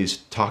all these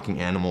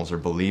talking animals are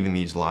believing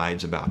these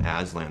lies about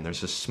Aslan,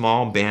 there's a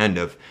small band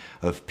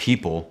of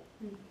people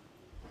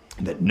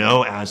that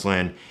know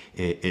Aslan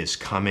is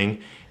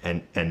coming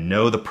and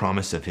know the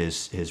promise of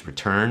his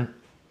return,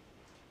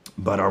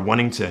 but are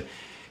wanting to,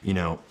 you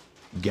know,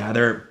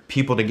 gather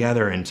people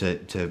together and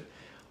to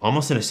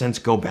almost in a sense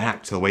go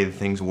back to the way that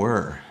things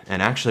were.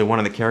 And actually one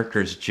of the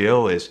characters,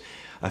 Jill, is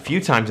a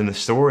few times in the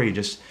story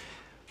just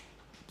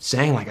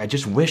saying, like, I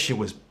just wish it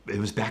was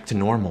back to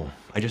normal.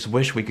 I just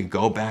wish we could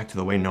go back to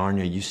the way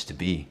Narnia used to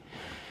be.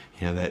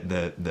 You know,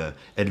 the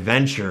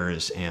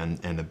adventures and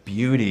the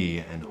beauty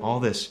and all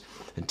this,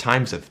 and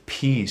times of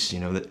peace, you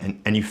know,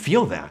 and you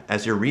feel that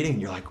as you're reading.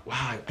 You're like,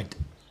 wow,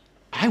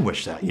 I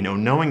wish that, you know,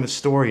 knowing the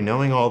story,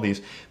 knowing all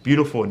these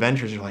beautiful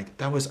adventures, you're like,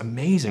 that was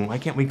amazing. Why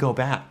can't we go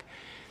back?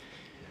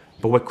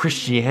 But what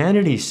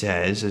Christianity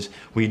says is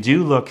we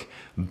do look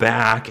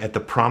back at the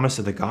promise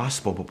of the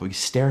gospel, but we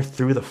stare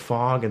through the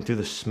fog and through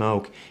the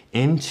smoke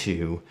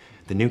into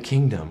the new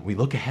kingdom. We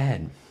look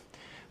ahead.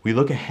 We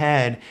look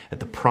ahead at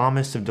the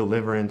promise of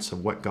deliverance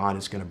of what God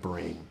is going to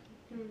bring.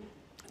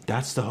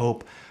 That's the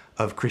hope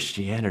of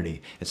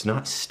Christianity. It's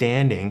not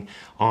standing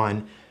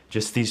on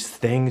just these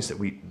things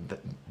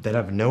that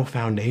have no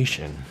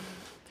foundation.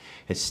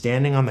 It's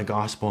standing on the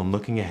gospel and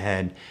looking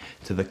ahead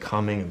to the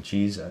coming of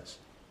Jesus.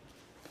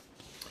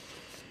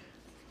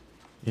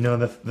 You know,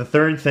 the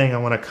third thing I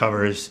want to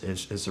cover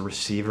is a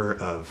receiver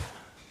of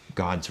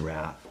God's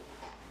wrath.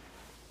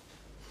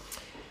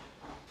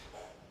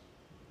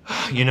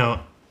 You know,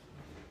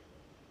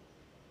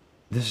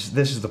 this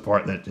is the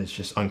part that is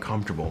just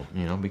uncomfortable,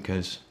 you know,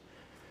 because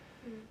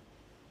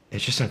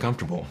it's just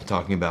uncomfortable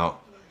talking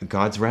about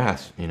God's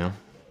wrath, you know.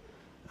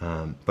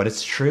 But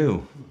it's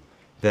true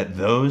that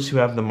those who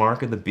have the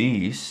mark of the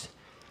beast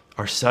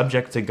are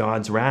subject to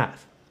God's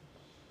wrath.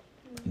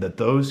 that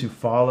those who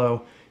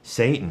follow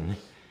Satan,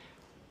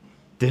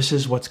 this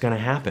is what's going to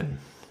happen.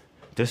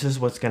 This is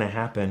what's going to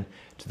happen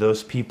to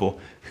those people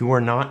who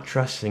are not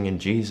trusting in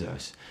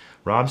Jesus.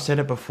 Rob said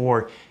it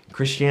before, in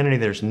Christianity,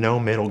 there's no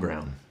middle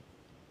ground.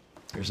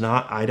 There's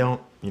not, I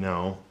don't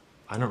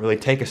really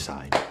take a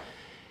side.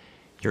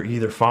 You're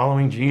either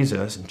following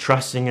Jesus and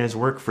trusting in his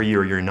work for you,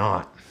 or you're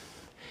not.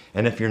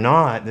 And if you're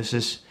not,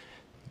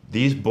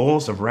 these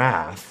bowls of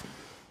wrath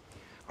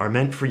are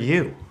meant for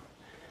you.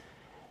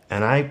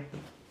 And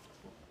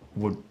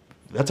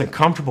that's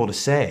uncomfortable to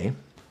say,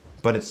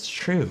 but it's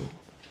true.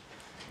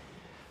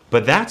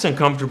 But that's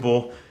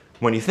uncomfortable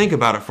when you think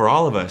about it for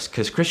all of us,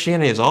 because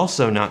Christianity is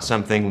also not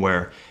something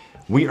where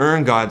we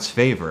earn God's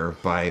favor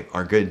by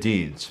our good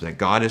deeds, that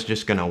God is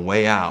just going to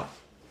weigh out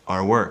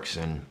our works.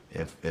 And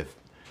if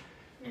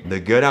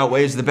the good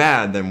outweighs the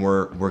bad, then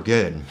we're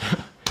good.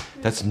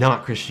 That's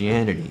not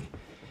Christianity.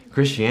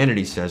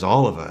 Christianity says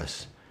all of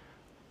us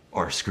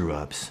are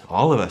screw-ups.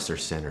 All of us are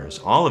sinners.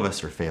 All of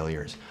us are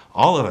failures.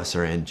 All of us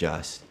are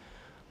unjust.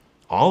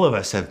 All of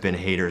us have been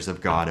haters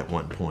of God at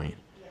one point.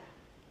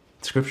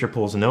 Scripture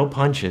pulls no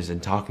punches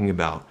in talking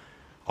about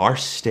our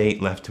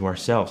state left to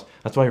ourselves.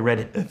 That's why I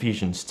read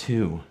Ephesians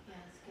 2,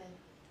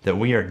 that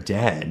we are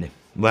dead,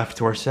 left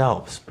to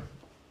ourselves.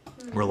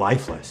 We're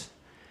lifeless.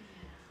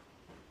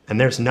 And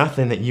there's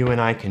nothing that you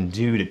and I can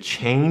do to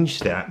change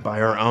that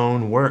by our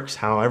own works,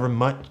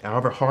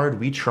 however hard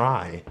we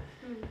try.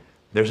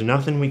 There's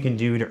nothing we can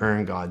do to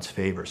earn God's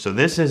favor. So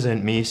this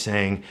isn't me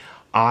saying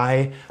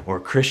I or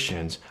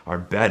Christians are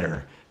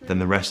better than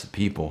the rest of the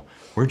people.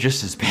 We're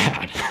just as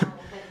bad.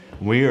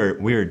 We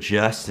are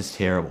just as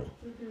terrible.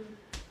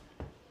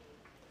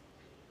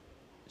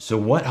 So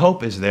what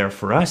hope is there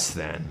for us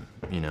then?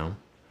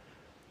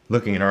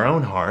 Looking at our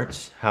own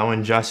hearts, how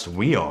unjust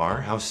we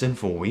are, how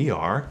sinful we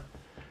are,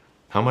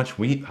 how much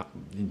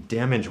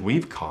damage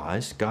we've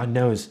caused. God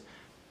knows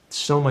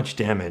so much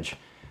damage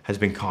has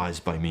been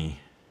caused by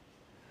me.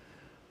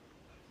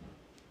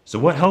 So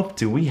what hope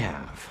do we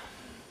have?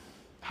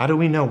 How do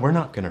we know we're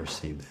not going to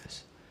receive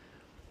this?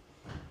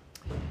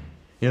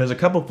 There's a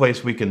couple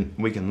places we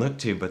can look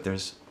to, but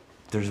there's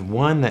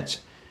one that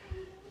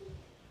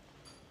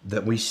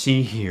we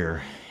see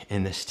here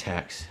in this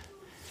text.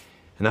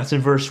 And that's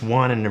in verse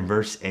 1 and in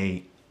verse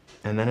 8.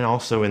 And then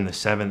also in the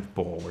 7th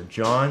bowl, where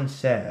John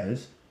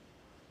says,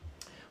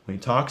 when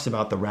he talks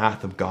about the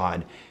wrath of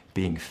God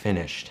being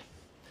finished,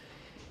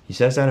 he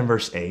says that in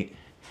verse 8.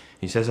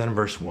 He says that in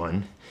verse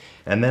 1.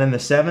 And then in the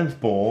 7th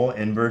bowl,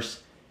 in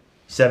verse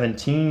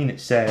 17,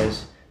 it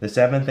says, the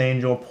 7th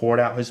angel poured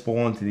out his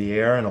bowl into the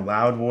air, and a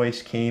loud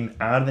voice came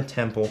out of the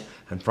temple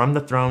and from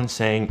the throne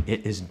saying,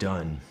 "It is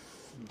done."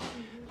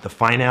 The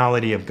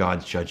finality of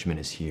God's judgment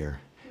is here.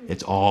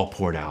 It's all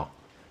poured out.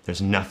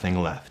 There's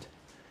nothing left.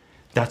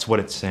 That's what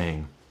it's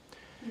saying.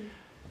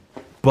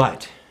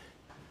 But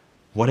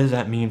what does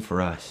that mean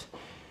for us?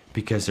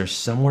 Because there's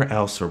somewhere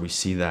else where we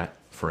see that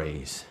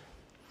phrase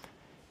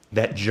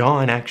that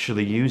John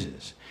actually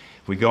uses.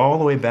 We go all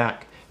the way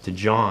back to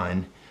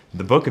John,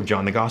 the book of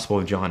John, the Gospel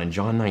of John, in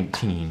John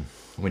 19,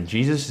 when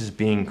Jesus is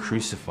being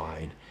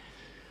crucified.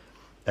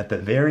 At the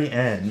very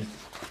end,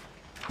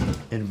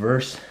 in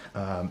verse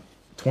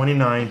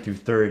 29 through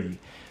 30,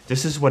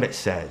 this is what it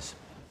says.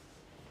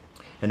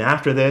 And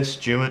after this,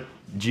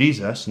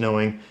 Jesus,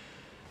 knowing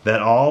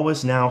that all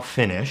was now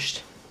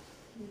finished,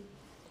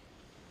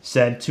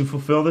 said, "To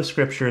fulfill the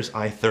scriptures,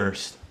 I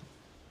thirst."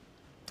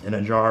 And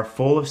a jar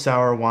full of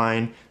sour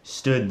wine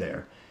stood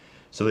there.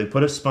 So they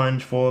put a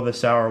sponge full of the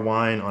sour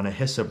wine on a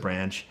hyssop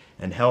branch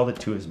and held it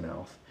to his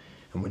mouth.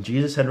 And when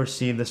Jesus had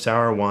received the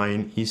sour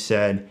wine, he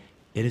said,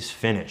 "It is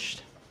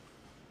finished."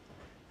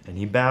 And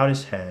he bowed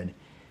his head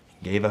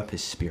and gave up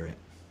his spirit.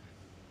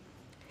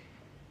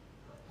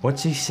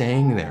 What's he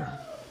saying there?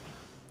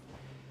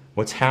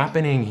 What's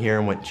happening here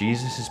and what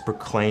Jesus is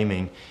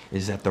proclaiming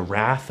is that the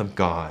wrath of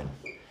God,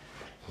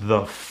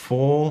 the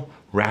full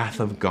wrath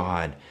of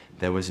God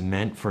that was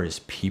meant for his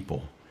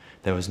people,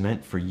 that was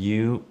meant for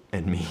you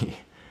and me,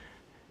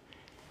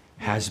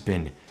 has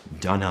been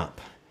done up.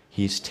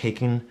 He's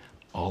taken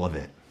all of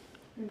it.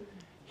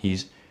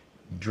 He's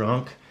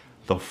drunk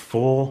the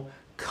full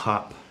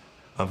cup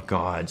of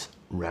God's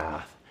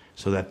wrath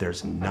so that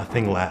there's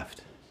nothing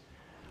left.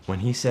 When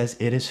he says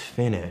it is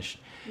finished,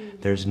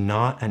 there's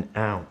not an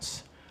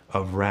ounce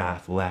of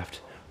wrath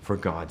left for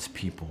God's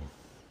people.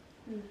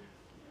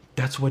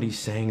 That's what he's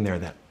saying there,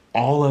 that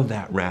all of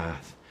that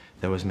wrath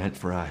that was meant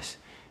for us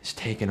is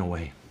taken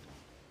away.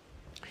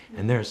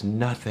 And there's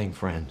nothing,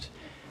 friends,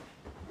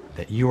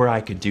 that you or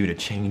I could do to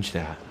change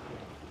that.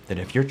 That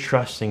if you're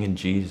trusting in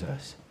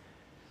Jesus,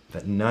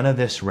 that none of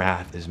this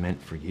wrath is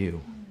meant for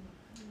you.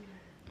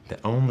 That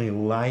only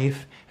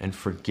life and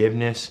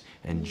forgiveness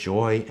and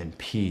joy and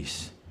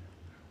peace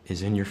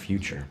is in your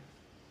future.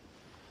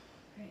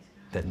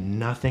 That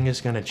nothing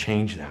is going to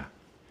change that.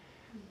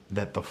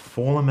 That the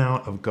full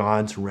amount of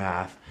God's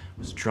wrath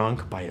was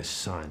drunk by his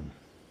Son.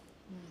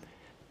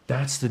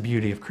 That's the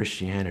beauty of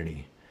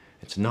Christianity.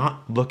 It's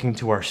not looking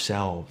to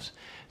ourselves.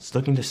 It's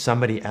looking to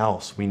somebody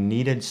else. We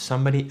needed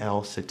somebody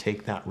else to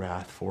take that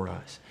wrath for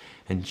us.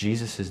 And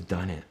Jesus has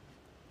done it.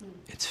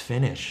 It's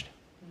finished.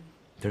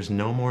 There's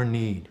no more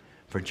need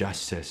for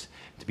justice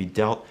to be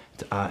dealt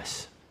to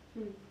us.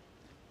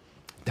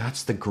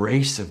 That's the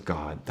grace of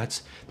God.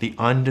 That's the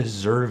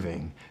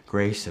undeserving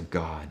grace of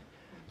God.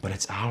 But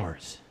it's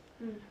ours.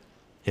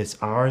 It's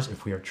ours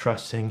if we are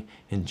trusting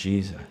in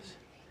Jesus.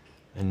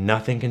 And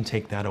nothing can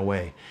take that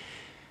away.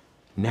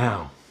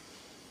 Now,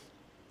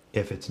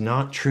 if it's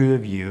not true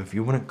of you, if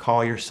you wouldn't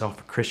call yourself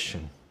a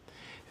Christian,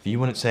 if you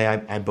wouldn't say,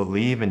 I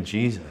believe in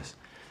Jesus,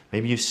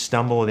 maybe you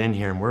stumbled in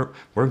here, and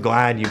we're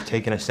glad you've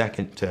taken a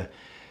second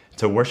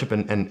to worship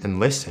and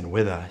listen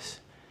with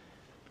us.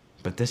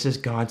 But this is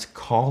God's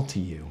call to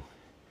you,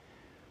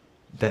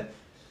 that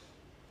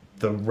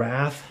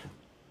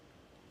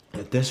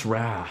this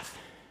wrath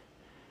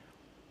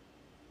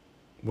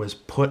was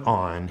put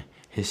on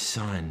his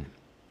Son,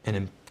 and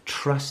in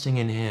trusting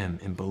in him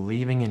and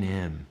believing in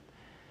him,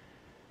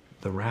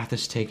 the wrath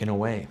is taken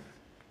away.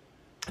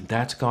 And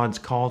that's God's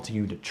call to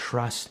you, to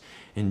trust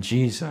in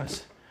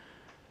Jesus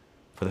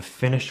for the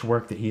finished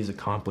work that he's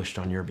accomplished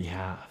on your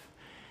behalf.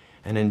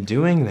 And in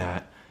doing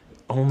that,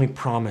 only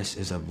promise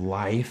is of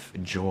life,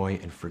 joy,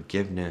 and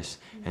forgiveness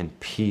and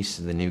peace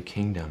in the new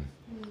kingdom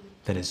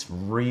that is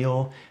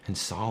real and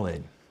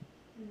solid.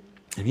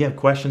 If you have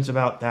questions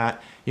about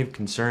that, you have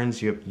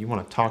concerns, you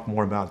want to talk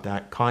more about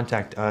that,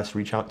 contact us,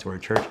 reach out to our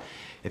church.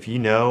 If you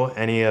know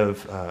any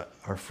of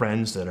our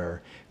friends that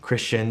are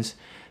Christians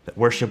that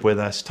worship with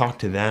us, talk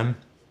to them.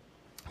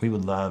 We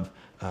would love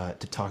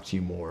to talk to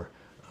you more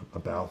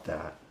about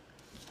that.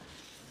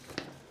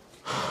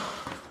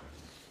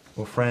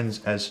 Well,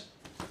 friends, as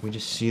we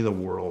just see the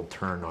world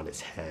turn on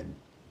its head,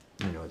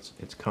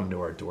 it's come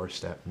to our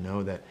doorstep.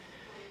 Know that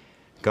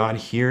God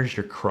hears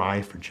your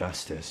cry for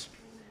justice.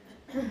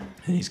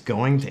 And he's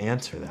going to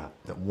answer that.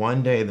 That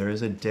one day, there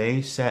is a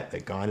day set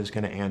that God is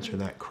going to answer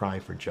that cry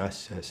for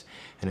justice.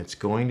 And it's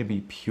going to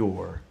be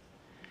pure.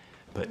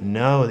 But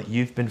know that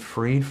you've been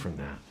freed from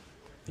that.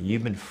 That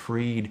you've been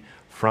freed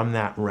from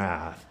that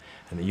wrath.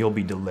 And that you'll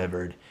be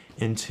delivered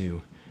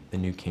into the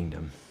new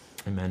kingdom.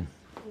 Amen.